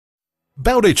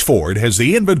Bowditch Ford has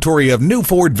the inventory of new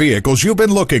Ford vehicles you've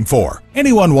been looking for.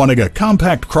 Anyone wanting a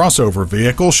compact crossover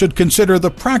vehicle should consider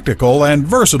the practical and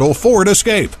versatile Ford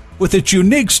Escape. With its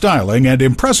unique styling and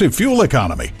impressive fuel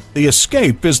economy, the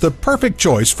Escape is the perfect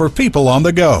choice for people on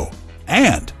the go.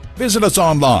 And visit us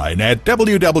online at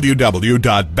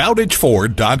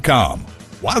www.bowditchford.com.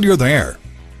 While you're there,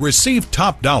 receive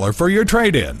top dollar for your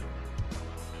trade-in.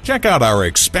 Check out our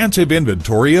expansive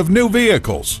inventory of new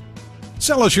vehicles.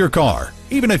 Sell us your car,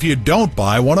 even if you don't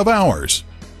buy one of ours.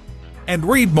 And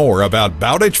read more about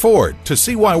Bowditch Ford to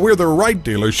see why we're the right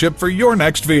dealership for your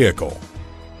next vehicle.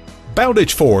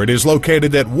 Bowditch Ford is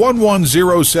located at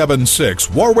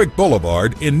 11076 Warwick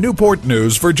Boulevard in Newport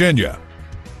News, Virginia.